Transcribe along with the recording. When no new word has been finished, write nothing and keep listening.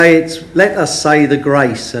Let us say the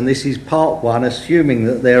grace, and this is part one, assuming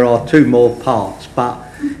that there are two more parts. But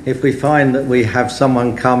if we find that we have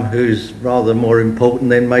someone come who's rather more important,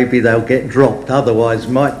 then maybe they'll get dropped. Otherwise,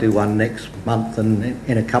 we might do one next month and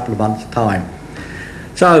in a couple of months' time.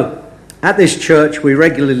 So, at this church, we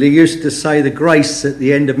regularly used to say the grace at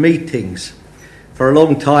the end of meetings. For a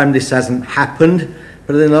long time, this hasn't happened,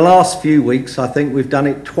 but in the last few weeks, I think we've done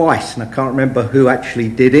it twice, and I can't remember who actually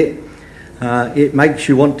did it. It makes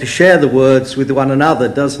you want to share the words with one another,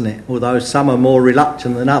 doesn't it? Although some are more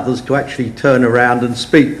reluctant than others to actually turn around and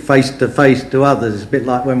speak face to face to others. It's a bit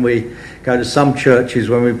like when we go to some churches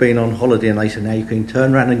when we've been on holiday and they say, now you can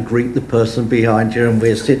turn around and greet the person behind you, and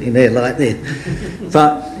we're sitting there like this.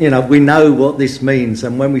 But, we know what this means,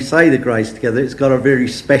 and when we say the grace together, it's got a very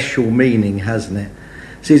special meaning, hasn't it?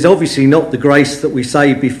 So it's obviously not the grace that we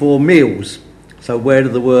say before meals. So where do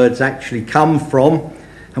the words actually come from?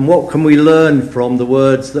 And what can we learn from the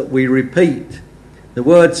words that we repeat? The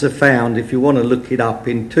words are found, if you want to look it up,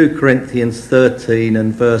 in 2 Corinthians 13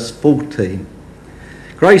 and verse 14.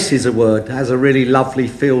 Grace is a word that has a really lovely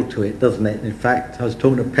feel to it, doesn't it? In fact, I was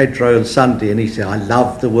talking to Pedro on Sunday and he said, I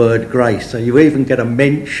love the word grace. So you even get a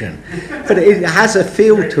mention. But it has a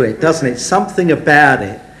feel to it, doesn't it? Something about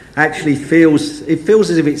it actually feels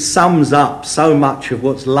as if it sums up so much of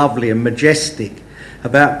what's lovely and majestic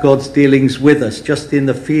about God's dealings with us, just in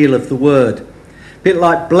the feel of the word. A bit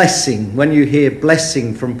like blessing. When you hear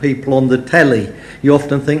blessing from people on the telly, you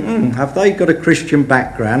often think, have they got a Christian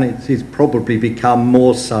background? It's probably become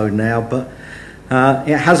more so now, but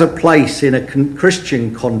it has a place in a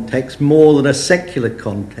Christian context more than a secular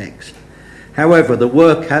context. However, the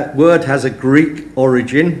word has a Greek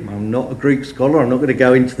origin. I'm not a Greek scholar, I'm not going to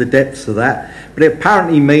go into the depths of that, but it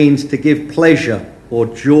apparently means to give pleasure or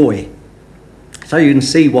joy. So you can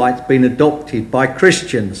see why it's been adopted by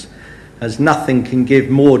Christians, as nothing can give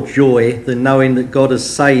more joy than knowing that God has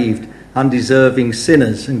saved undeserving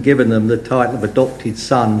sinners and given them the title of adopted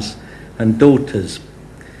sons and daughters.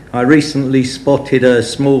 I recently spotted a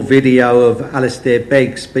small video of Alistair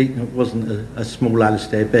Begg speaking. It wasn't a small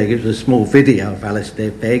Alistair Begg, it was a small video of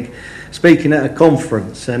Alistair Begg speaking at a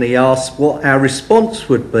conference, and he asked what our response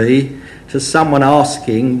would be to someone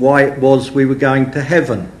asking why it was we were going to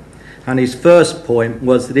heaven. And his first point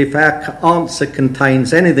was that if our answer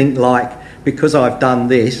contains anything like, because I've done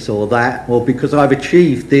this or that, or because I've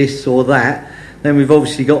achieved this or that, then we've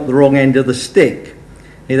obviously got the wrong end of the stick.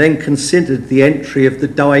 He then considered the entry of the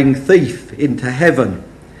dying thief into heaven.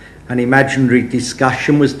 An imaginary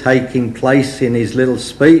discussion was taking place in his little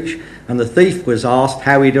speech, and the thief was asked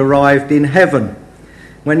how he'd arrived in heaven.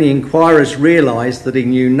 When the inquirers realised that he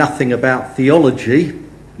knew nothing about theology,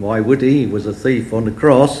 why would he? He was a thief on the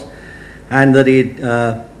cross. And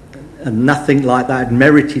that nothing like that had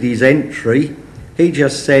merited his entry, he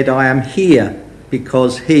just said, I am here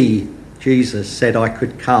because he, Jesus, said I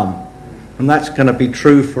could come. And that's going to be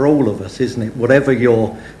true for all of us, isn't it? Whatever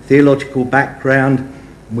your theological background,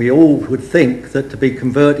 we all would think that to be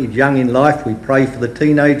converted young in life, we pray for the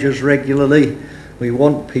teenagers regularly, we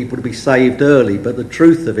want people to be saved early, but the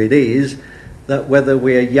truth of it is that whether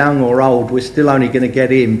we're young or old, we're still only going to get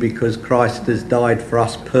in because Christ has died for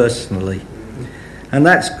us personally. And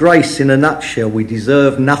that's grace in a nutshell. We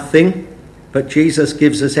deserve nothing, but Jesus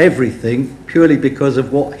gives us everything purely because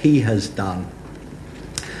of what he has done.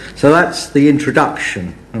 So that's the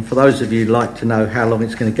introduction. And for those of you who'd like to know how long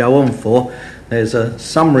it's going to go on for, there's a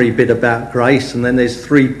summary bit about grace, and then there's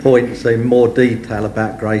 3 points in more detail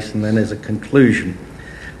about grace, and then there's a conclusion.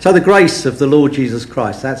 So the grace of the Lord Jesus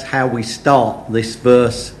Christ, that's how we start this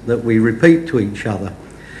verse that we repeat to each other.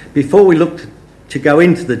 Before we look to go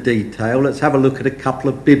into the detail, let's have a look at a couple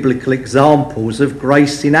of biblical examples of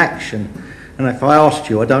grace in action. And if I asked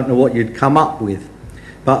you, I don't know what you'd come up with.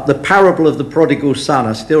 But the parable of the prodigal son,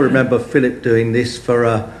 I still remember Philip doing this for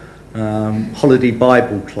a holiday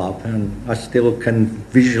Bible club, and I still can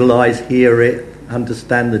visualise, hear it,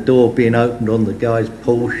 understand the door being opened on the guy's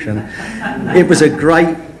Porsche. And it was a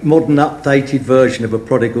great modern updated version of a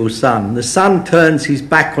prodigal son. The son turns his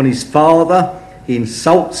back on his father. He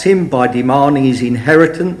insults him by demanding his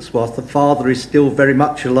inheritance whilst the father is still very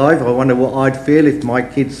much alive. I wonder what I'd feel if my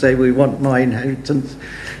kids say, we want my inheritance,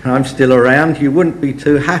 and I'm still around. You wouldn't be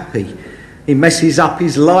too happy. He messes up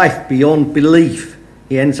his life beyond belief.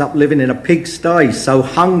 He ends up living in a pigsty. He's so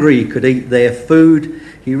hungry he could eat their food.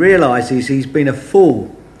 He realises he's been a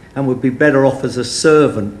fool and would be better off as a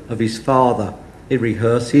servant of his father. He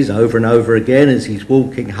rehearses over and over again as he's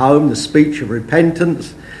walking home the speech of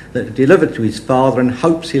repentance that he delivered to his father and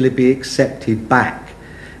hopes he'll be accepted back.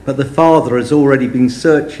 But the father has already been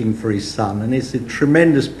searching for his son, and it's a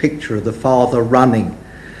tremendous picture of the father running.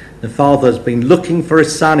 The father's been looking for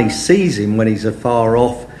his son. He sees him when he's afar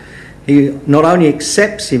off. He not only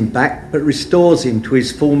accepts him back, but restores him to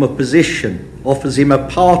his former position, offers him a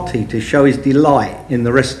party to show his delight in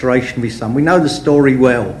the restoration of his son. We know the story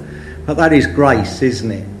well, but that is grace,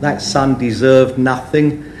 isn't it? That son deserved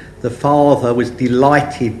nothing. The father was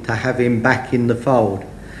delighted to have him back in the fold.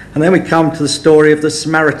 And then we come to the story of the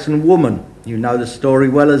Samaritan woman. You know the story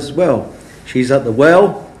well as well. She's at the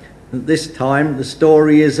well. This time the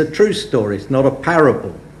story is a true story. It's not a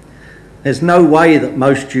parable. There's no way that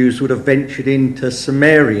most Jews would have ventured into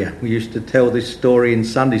Samaria. We used to tell this story in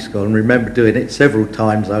Sunday school and remember doing it several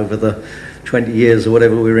times over the 20 years or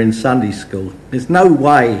whatever we were in Sunday school. There's no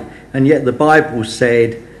way, and yet the Bible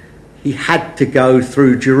said he had to go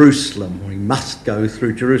through Jerusalem, or he must go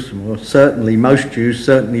through Jerusalem. Well, certainly most Jews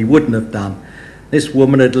certainly wouldn't have done. This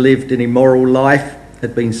woman had lived an immoral life,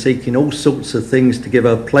 had been seeking all sorts of things to give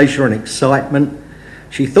her pleasure and excitement.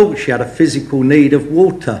 She thought she had a physical need of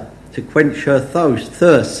water to quench her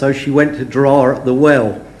thirst, so she went to draw at the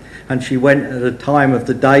well. And she went at a time of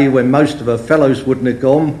the day when most of her fellows wouldn't have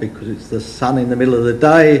gone, because it's the sun in the middle of the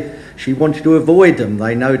day. She wanted to avoid them.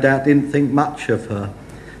 They no doubt didn't think much of her.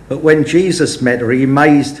 But when Jesus met her, he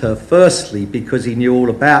amazed her, firstly because he knew all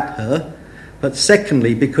about her, but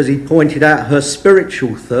secondly because he pointed out her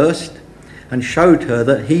spiritual thirst and showed her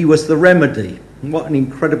that he was the remedy. And what an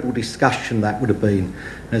incredible discussion that would have been.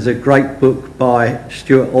 There's a great book by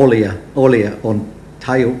Stuart Ollier on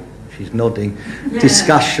she's nodding,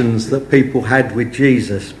 discussions that people had with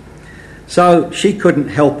Jesus. So she couldn't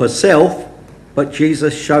help herself, but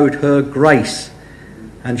Jesus showed her grace,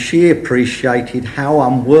 and she appreciated how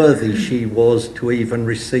unworthy she was to even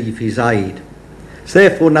receive his aid. It's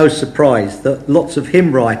therefore no surprise that lots of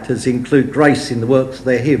hymn writers include grace in the works of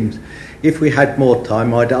their hymns. If we had more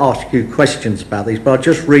time, I'd ask you questions about these, but I'll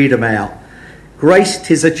just read them out. Grace,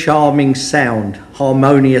 'tis a charming sound,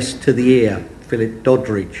 harmonious to the ear, Philip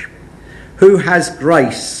Doddridge. Who has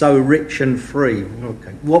grace so rich and free?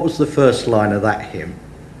 Okay. What was the first line of that hymn?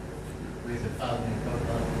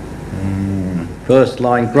 First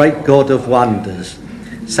line, Great God of Wonders,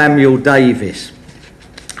 Samuel Davis.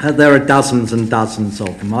 There are dozens and dozens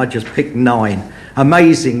of them. I just picked 9.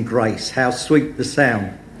 Amazing Grace, how sweet the sound,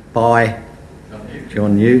 by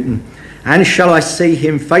John Newton. And shall I see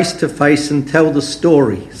him face to face and tell the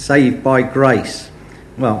story, saved by grace?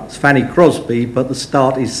 Well, it's Fanny Crosby, but the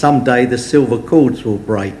start is someday the silver cords will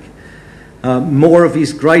break. More of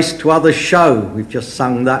his grace to others show. We've just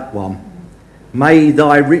sung that one. May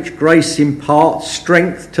thy rich grace impart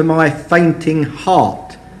strength to my fainting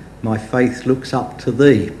heart. My faith looks up to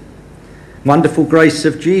thee. Wonderful grace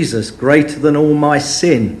of Jesus, greater than all my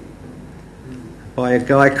sin. By a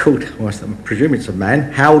guy called, well, I presume it's a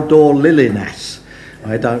man, Haldor Lilinas.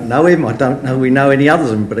 I don't know him. I don't know we know any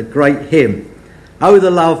others of them, but a great hymn. Oh,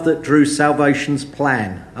 the love that drew salvation's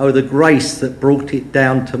plan. Oh, the grace that brought it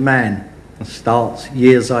down to man. It starts,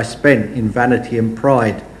 years I spent in vanity and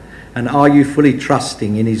pride. And are you fully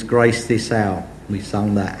trusting in his grace this hour? We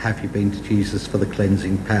sung that, have you been to Jesus for the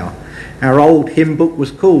cleansing power? Our old hymn book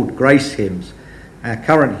was called Grace Hymns. Our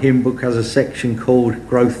current hymn book has a section called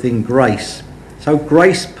Growth in Grace. So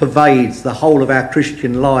grace pervades the whole of our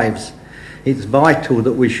Christian lives. It's vital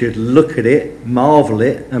that we should look at it, marvel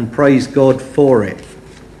it, and praise God for it.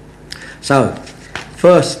 So,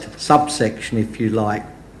 first subsection, if you like,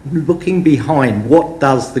 looking behind, what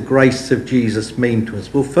does the grace of Jesus mean to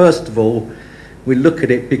us? Well, first of all, we look at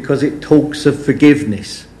it because it talks of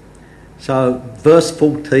forgiveness. So, verse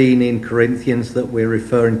 14 in Corinthians that we're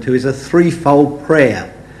referring to is a threefold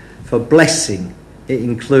prayer for blessing. It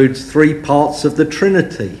includes 3 parts of the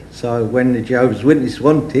Trinity. So when the Jehovah's Witnesses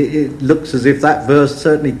want it, it looks as if that verse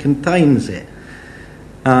certainly contains it.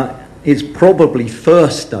 It's probably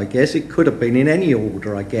first, I guess. It could have been in any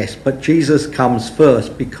order, I guess. But Jesus comes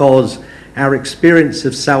first because our experience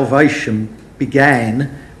of salvation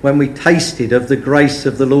began when we tasted of the grace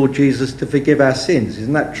of the Lord Jesus to forgive our sins.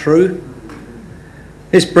 Isn't that true?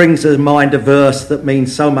 This brings to mind a verse that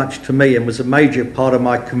means so much to me and was a major part of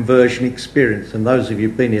my conversion experience. And those of you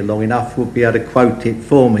who've been here long enough will be able to quote it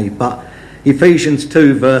for me. But Ephesians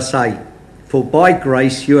 2 verse 8. For by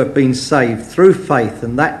grace you have been saved through faith,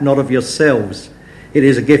 and that not of yourselves. It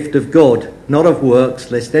is a gift of God, not of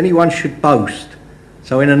works, lest anyone should boast.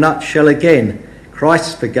 So in a nutshell again,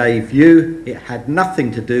 Christ forgave you. It had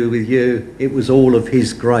nothing to do with you. It was all of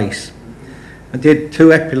his grace. I did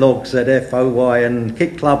 2 epilogues at FOY and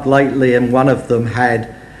Kick Club lately, and one of them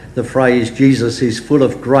had the phrase, Jesus is full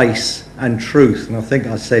of grace and truth. And I think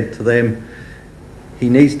I said to them, he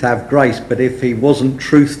needs to have grace, but if he wasn't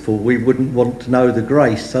truthful, we wouldn't want to know the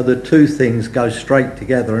grace. So the two things go straight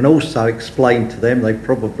together. And also explain to them, they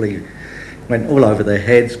probably went all over their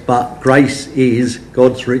heads, but grace is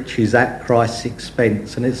God's riches at Christ's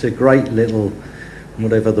expense. And it's a great little,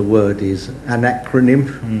 whatever the word is, an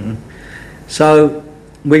acronym. So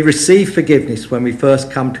we receive forgiveness when we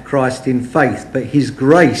first come to Christ in faith, but his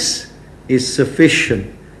grace is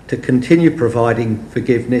sufficient to continue providing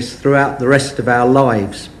forgiveness throughout the rest of our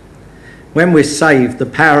lives. When we're saved, the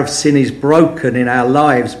power of sin is broken in our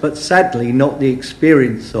lives, but sadly not the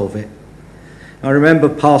experience of it. I remember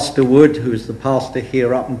Pastor Wood, who was the pastor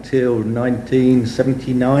here up until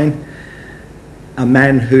 1979, a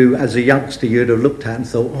man who as a youngster you'd have looked at and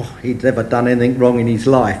thought, oh, he'd never done anything wrong in his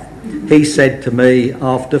life. He said to me,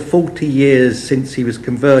 after 40 years since he was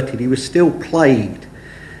converted, he was still plagued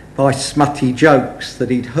by smutty jokes that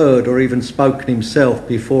he'd heard or even spoken himself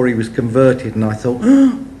before he was converted. And I thought,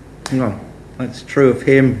 oh, no, that's true of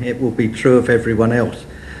him, it will be true of everyone else.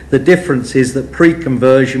 The difference is that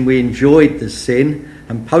pre-conversion we enjoyed the sin,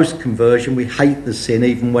 and post-conversion we hate the sin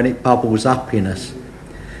even when it bubbles up in us.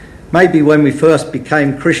 Maybe when we first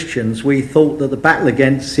became Christians we thought that the battle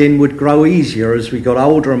against sin would grow easier as we got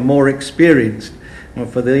older and more experienced. Well,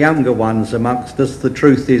 for the younger ones amongst us, the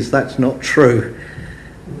truth is that's not true.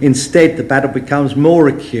 Instead, the battle becomes more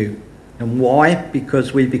acute. And why?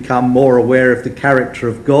 Because we become more aware of the character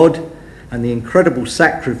of God and the incredible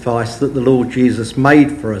sacrifice that the Lord Jesus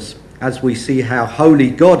made for us. As we see how holy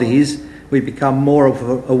God is, we become more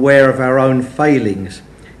aware of our own failings.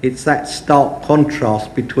 It's that stark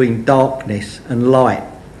contrast between darkness and light.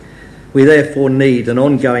 We therefore need an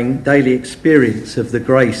ongoing daily experience of the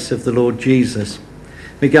grace of the Lord Jesus.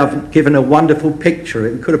 We're given a wonderful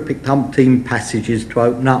picture. We could have picked umpteen passages to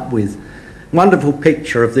open up with. Wonderful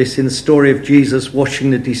picture of this in the story of Jesus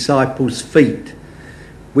washing the disciples' feet.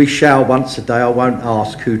 We shower once a day. I won't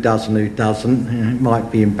ask who does and who doesn't. It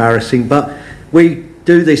might be embarrassing, but we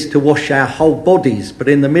do this to wash our whole bodies. But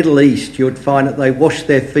in the Middle East, you would find that they wash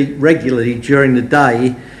their feet regularly during the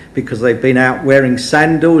day because they've been out wearing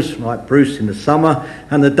sandals, like Bruce in the summer,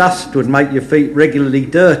 and the dust would make your feet regularly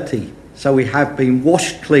dirty. So we have been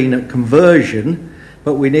washed clean at conversion,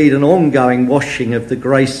 but we need an ongoing washing of the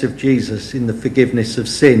grace of Jesus in the forgiveness of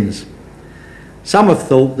sins. Some have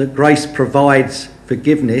thought that grace provides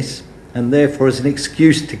forgiveness and therefore is an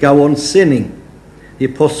excuse to go on sinning. The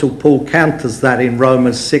Apostle Paul counters that in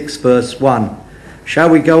Romans 6 verse 1. Shall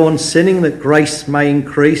we go on sinning that grace may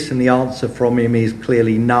increase? And the answer from him is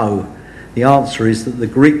clearly no. The answer is that the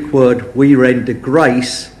Greek word we render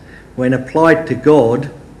grace, when applied to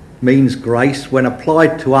God, means grace. When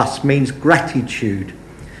applied to us, means gratitude.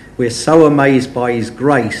 We're so amazed by his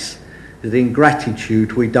grace that in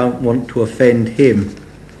gratitude we don't want to offend him.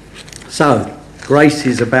 So, grace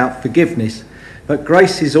is about forgiveness, but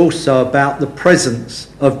grace is also about the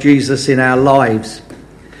presence of Jesus in our lives.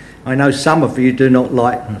 I know some of you do not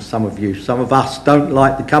like, some of us don't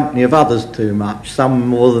like the company of others too much, some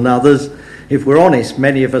more than others. If we're honest,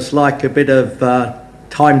 many of us like a bit of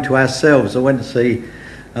time to ourselves. I went to see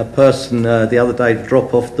a person the other day to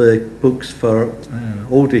drop off the books for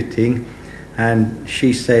auditing, and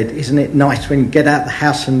she said, isn't it nice when you get out of the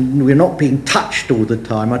house and we're not being touched all the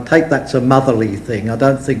time? I take that's a motherly thing. I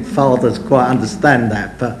don't think fathers quite understand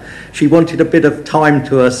that, but she wanted a bit of time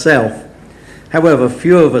to herself. However,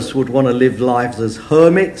 few of us would want to live lives as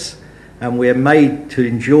hermits, and we're made to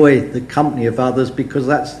enjoy the company of others because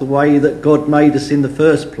that's the way that God made us in the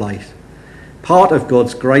first place. Part of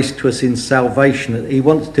God's grace to us in salvation, that he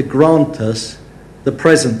wants to grant us the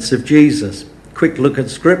presence of Jesus. Quick look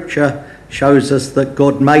at Scripture shows us that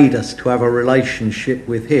God made us to have a relationship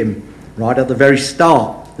with him. Right at the very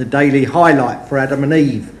start, the daily highlight for Adam and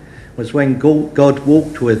Eve was when God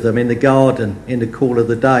walked with them in the garden in the cool of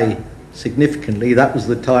the day. Significantly, that was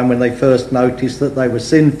the time when they first noticed that they were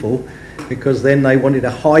sinful, because then they wanted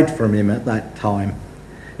to hide from him at that time.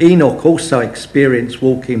 Enoch also experienced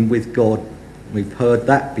walking with God. We've heard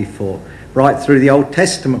that before. Right through the Old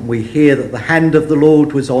Testament we hear that the hand of the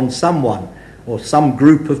Lord was on someone or some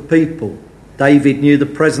group of people. David knew the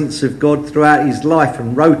presence of God throughout his life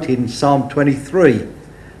and wrote in Psalm 23,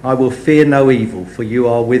 I will fear no evil, for you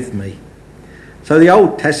are with me. So the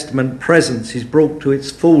Old Testament presence is brought to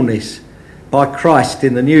its fullness by Christ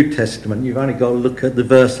in the New Testament. You've only got to look at the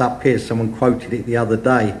verse up here. Someone quoted it the other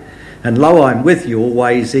day. And lo, I'm with you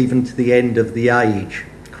always, even to the end of the age.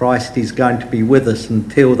 Christ is going to be with us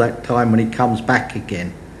until that time when he comes back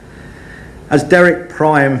again. As Derek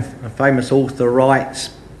Prime, a famous author, writes,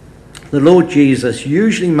 the Lord Jesus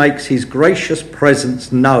usually makes his gracious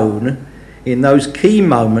presence known in those key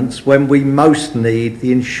moments when we most need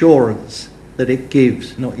the insurance that it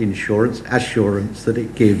gives, not insurance, assurance that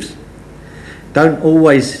it gives. Don't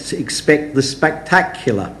always expect the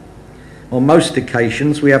spectacular. On most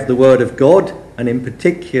occasions we have the Word of God, and in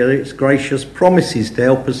particular its gracious promises to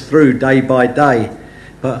help us through day by day.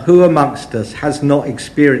 But who amongst us has not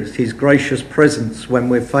experienced his gracious presence when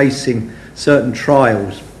we're facing certain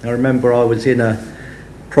trials? I remember I was in a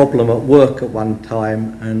problem at work at one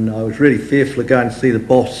time, and I was really fearful of going to see the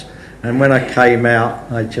boss. And when I came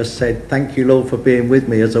out, I just said, "Thank you, Lord, for being with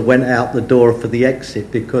me," as I went out the door for the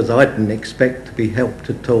exit, because I didn't expect to be helped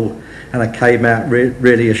at all. And I came out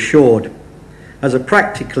really assured. As a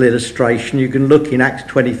practical illustration, you can look in Acts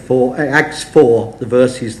 4, the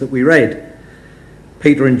verses that we read.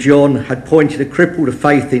 Peter and John had pointed a cripple to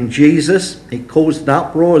faith in Jesus. It caused an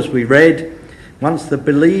uproar, as we read. Once the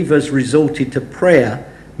believers resorted to prayer,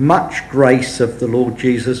 much grace of the Lord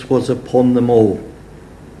Jesus was upon them all.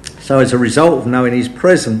 So as a result of knowing his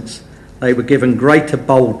presence, they were given greater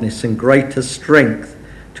boldness and greater strength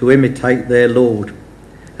to imitate their Lord.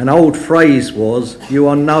 An old phrase was, "You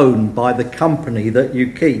are known by the company that you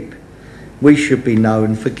keep." We should be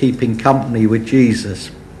known for keeping company with Jesus.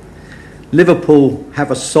 Liverpool have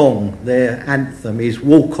a song. Their anthem is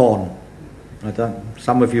 "Walk On."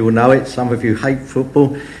 Some of you will know it, some of you hate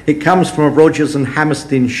football. It comes from a Rodgers and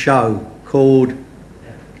Hammerstein show called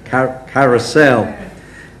Carousel.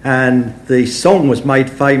 And the song was made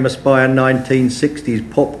famous by a 1960s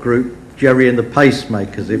pop group, Jerry and the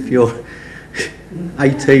Pacemakers. If you're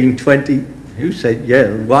 18, 20, who said, yeah,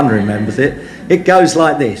 one remembers it. It goes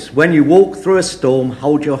like this: when you walk through a storm,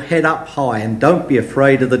 hold your head up high and don't be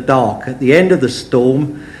afraid of the dark. At the end of the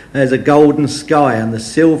storm, there's a golden sky and the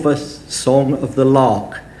silver song of the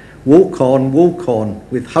lark. Walk on,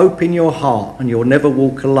 with hope in your heart, and you'll never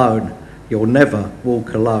walk alone. You'll never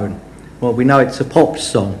walk alone. Well, we know it's a pop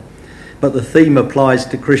song, but the theme applies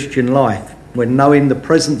to Christian life. When knowing the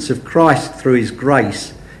presence of Christ through his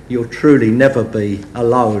grace, you'll truly never be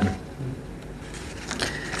alone.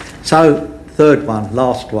 So, third one,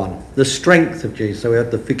 last one, the strength of Jesus. So we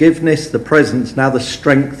have the forgiveness, the presence, now the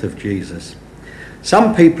strength of Jesus.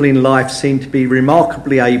 Some people in life seem to be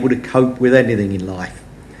remarkably able to cope with anything in life.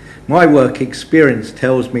 My work experience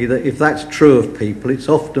tells me that if that's true of people, it's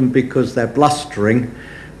often because they're blustering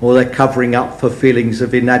or they're covering up for feelings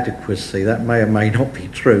of inadequacy. That may or may not be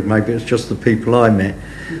true. Maybe it's just the people I met.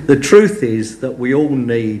 The truth is that we all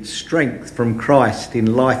need strength from Christ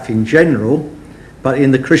in life in general, but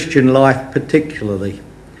in the Christian life particularly.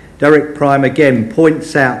 Derek Prime again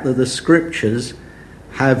points out that the scriptures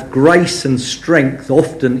have grace and strength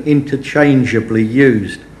often interchangeably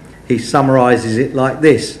used. He summarises it like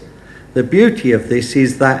this: the beauty of this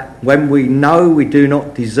is that when we know we do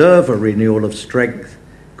not deserve a renewal of strength,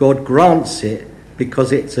 God grants it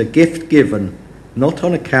because it's a gift given, not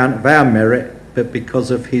on account of our merit, but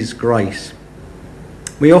because of his grace.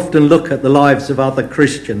 We often look at the lives of other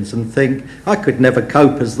Christians and think, I could never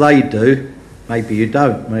cope as they do. Maybe you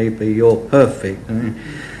don't, maybe you're perfect.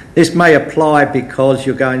 This may apply because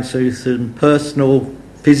you're going through some personal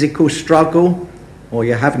physical struggle, or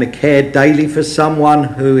you're having to care daily for someone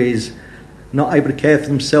who is not able to care for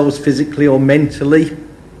themselves physically or mentally.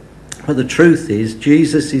 But the truth is,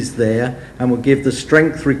 Jesus is there and will give the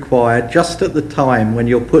strength required just at the time when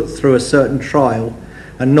you're put through a certain trial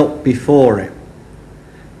and not before it.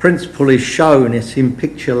 Principle is shown, it's in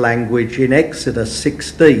picture language in Exodus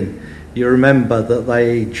 16. You remember that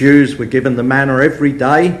the Jews were given the manna every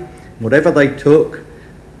day. Whatever they took,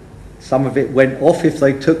 some of it went off if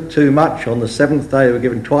they took too much. On the seventh day they were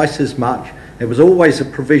given twice as much. There was always a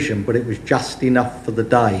provision, but it was just enough for the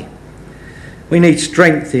day. We need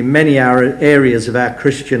strength in many areas of our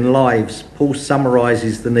Christian lives. Paul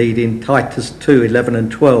summarises the need in Titus 2:11 and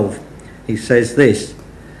 12. He says this: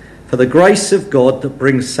 "For the grace of God that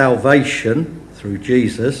brings salvation through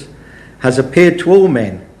Jesus has appeared to all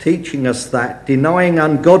men, teaching us that, denying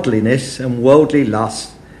ungodliness and worldly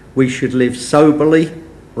lusts, we should live soberly,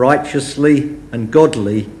 righteously and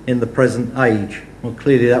godly in the present age." Well,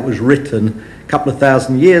 clearly that was written a couple of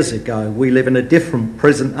thousand years ago. We live in a different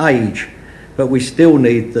present age, but we still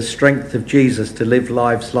need the strength of Jesus to live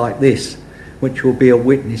lives like this, which will be a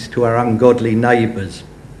witness to our ungodly neighbours.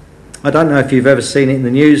 I don't know if you've ever seen it in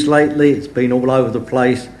the news lately. It's been all over the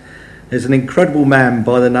place. There's an incredible man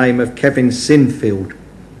by the name of Kevin Sinfield.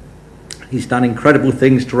 He's done incredible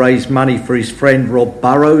things to raise money for his friend Rob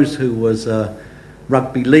Burrows, who was a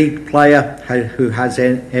rugby league player who has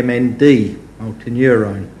MND,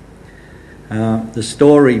 multineurone. The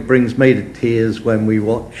story brings me to tears when we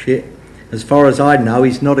watch it. As far as I know,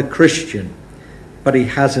 he's not a Christian, but he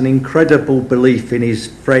has an incredible belief in his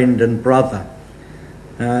friend and brother.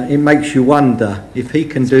 It makes you wonder, if he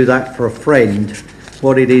can do that for a friend,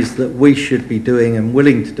 what it is that we should be doing and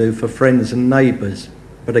willing to do for friends and neighbours.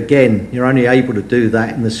 But again, you're only able to do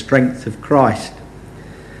that in the strength of Christ.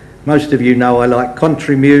 Most of you know I like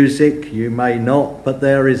country music, you may not, but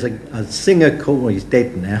there is a singer called, well, he's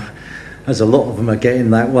dead now, as a lot of them are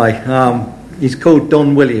getting that way. He's called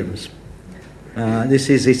Don Williams.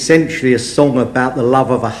 This is essentially a song about the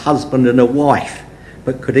love of a husband and a wife,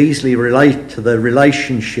 but could easily relate to the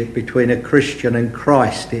relationship between a Christian and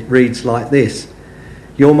Christ. It reads like this: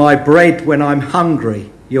 "You're my bread when I'm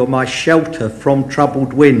hungry, you're my shelter from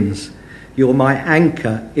troubled winds, you're my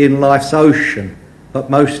anchor in life's ocean, but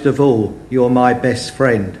most of all, you're my best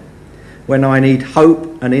friend. When I need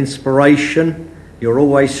hope and inspiration, you're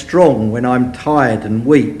always strong when I'm tired and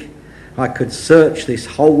weak. I could search this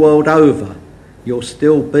whole world over, you'll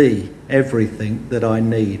still be everything that I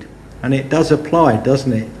need." And it does apply,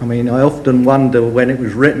 doesn't it? I mean, I often wonder when it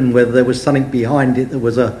was written whether there was something behind it that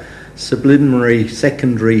was a subliminary,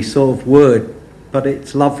 secondary sort of word, but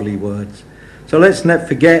it's lovely words. So let's not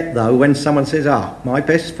forget, though, when someone says, my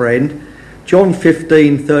best friend, John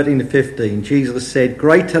 15:13-15, Jesus said,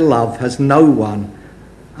 "Greater love has no one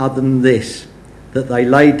other than this, that they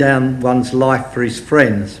lay down one's life for his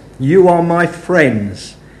friends. You are my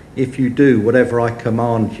friends if you do whatever I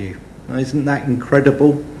command you." Now, isn't that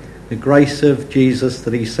incredible? The grace of Jesus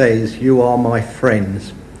that he says, "You are my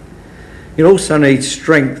friends." You also need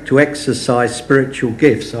strength to exercise spiritual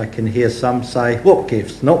gifts. I can hear some say, "What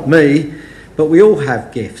gifts?" Not me, but we all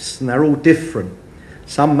have gifts and they're all different.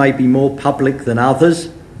 Some may be more public than others.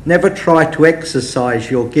 Never try to exercise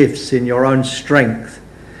your gifts in your own strength.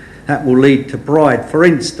 That will lead to pride. For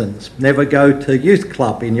instance, never go to youth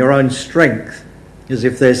club in your own strength, because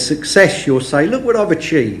if there's success, you'll say, "Look what I've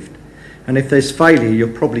achieved." And if there's failure, you'll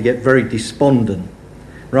probably get very despondent.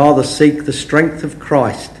 Rather seek the strength of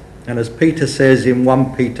Christ. And as Peter says in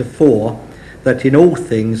 1 Peter 4, that in all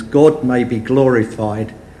things God may be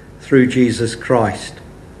glorified through Jesus Christ.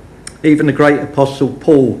 Even the great apostle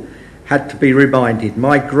Paul had to be reminded,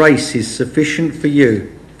 "My grace is sufficient for you,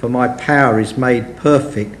 for my power is made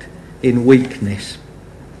perfect in weakness."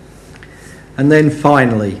 And then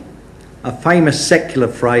finally, a famous secular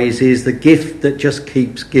phrase is the gift that just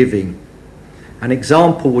keeps giving. An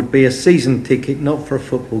example would be a season ticket, not for a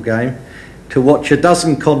football game, to watch a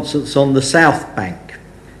dozen concerts on the South Bank.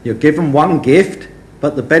 You're given one gift,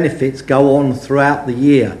 but the benefits go on throughout the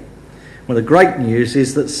year. Well, the great news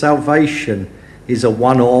is that salvation is a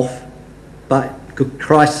one-off, but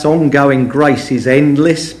Christ's ongoing grace is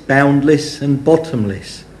endless, boundless and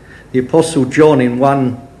bottomless. The Apostle John in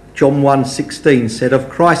John 1:16 said, "Of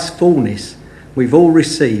Christ's fullness we've all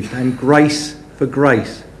received, and grace for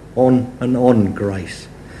grace, on and on grace."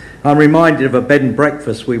 I'm reminded of a bed and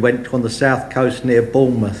breakfast we went to on the south coast near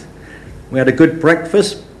Bournemouth. We had a good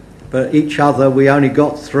breakfast, but each other we only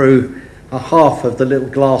got through a half of the little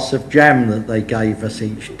glass of jam that they gave us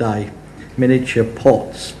each day, miniature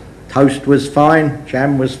pots. Toast was fine,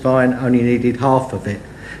 jam was fine, only needed half of it.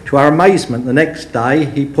 To our amazement, the next day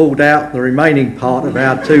he pulled out the remaining part of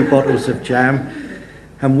our 2 bottles of jam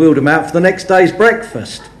and wheeled them out for the next day's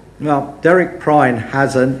breakfast. Well, Derek Prine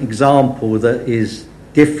has an example that is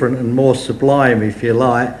different and more sublime, if you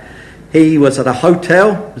like. He was at a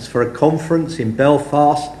hotel, it was for a conference in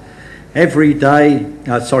Belfast.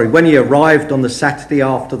 When he arrived on the Saturday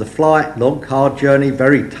after the flight, long hard journey,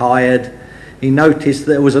 very tired, he noticed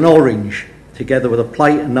there was an orange together with a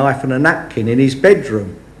plate, a knife and a napkin in his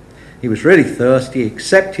bedroom. He was really thirsty, he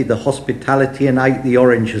accepted the hospitality and ate the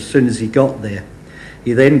orange as soon as he got there.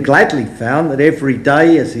 He then gladly found that every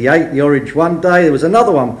day, as he ate the orange one day, there was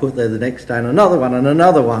another one put there the next day, and another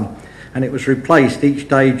one, and it was replaced each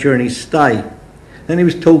day during his stay. Then he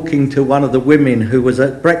was talking to one of the women who was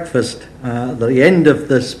at breakfast at the end of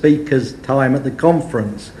the speaker's time at the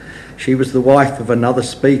conference. She was the wife of another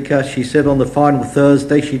speaker. She said on the final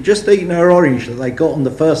Thursday she'd just eaten her orange that they got on the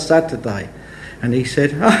first Saturday. And he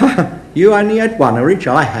said, "You only had 1 orange,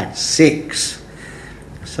 I had 6.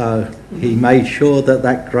 So he made sure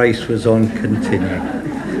that grace was on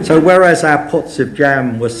continuing. So whereas our pots of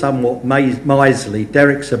jam were somewhat miserly,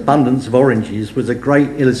 Derek's abundance of oranges was a great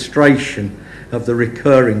illustration of the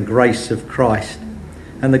recurring grace of Christ.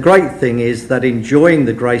 And the great thing is that enjoying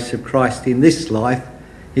the grace of Christ in this life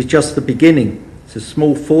is just the beginning. It's a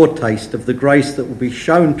small foretaste of the grace that will be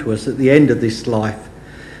shown to us at the end of this life,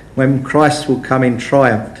 when Christ will come in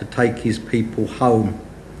triumph to take his people home.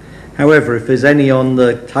 However, if there's any on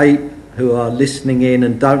the tape who are listening in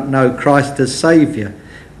and don't know Christ as Saviour,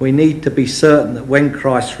 We need to be certain that when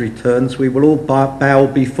Christ returns, we will all bow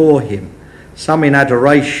before him, some in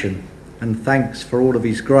adoration and thanks for all of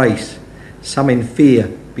his grace, some in fear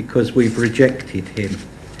because we've rejected him.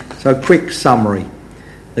 So, quick summary.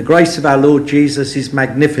 The grace of our Lord Jesus is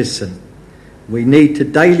magnificent. We need to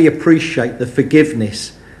daily appreciate the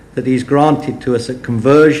forgiveness that he's granted to us at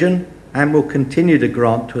conversion and will continue to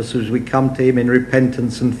grant to us as we come to him in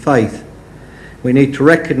repentance and faith. We need to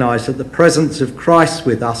recognise that the presence of Christ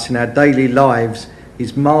with us in our daily lives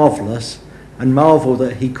is marvellous, and marvel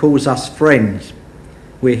that he calls us friends.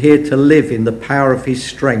 We're here to live in the power of his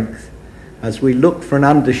strength. As we look for an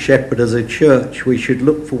under-shepherd as a church, we should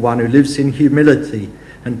look for one who lives in humility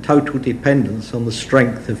and total dependence on the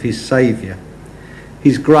strength of his Saviour.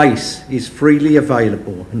 His grace is freely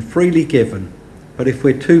available and freely given, but if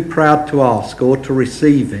we're too proud to ask or to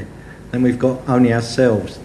receive it, then we've got only ourselves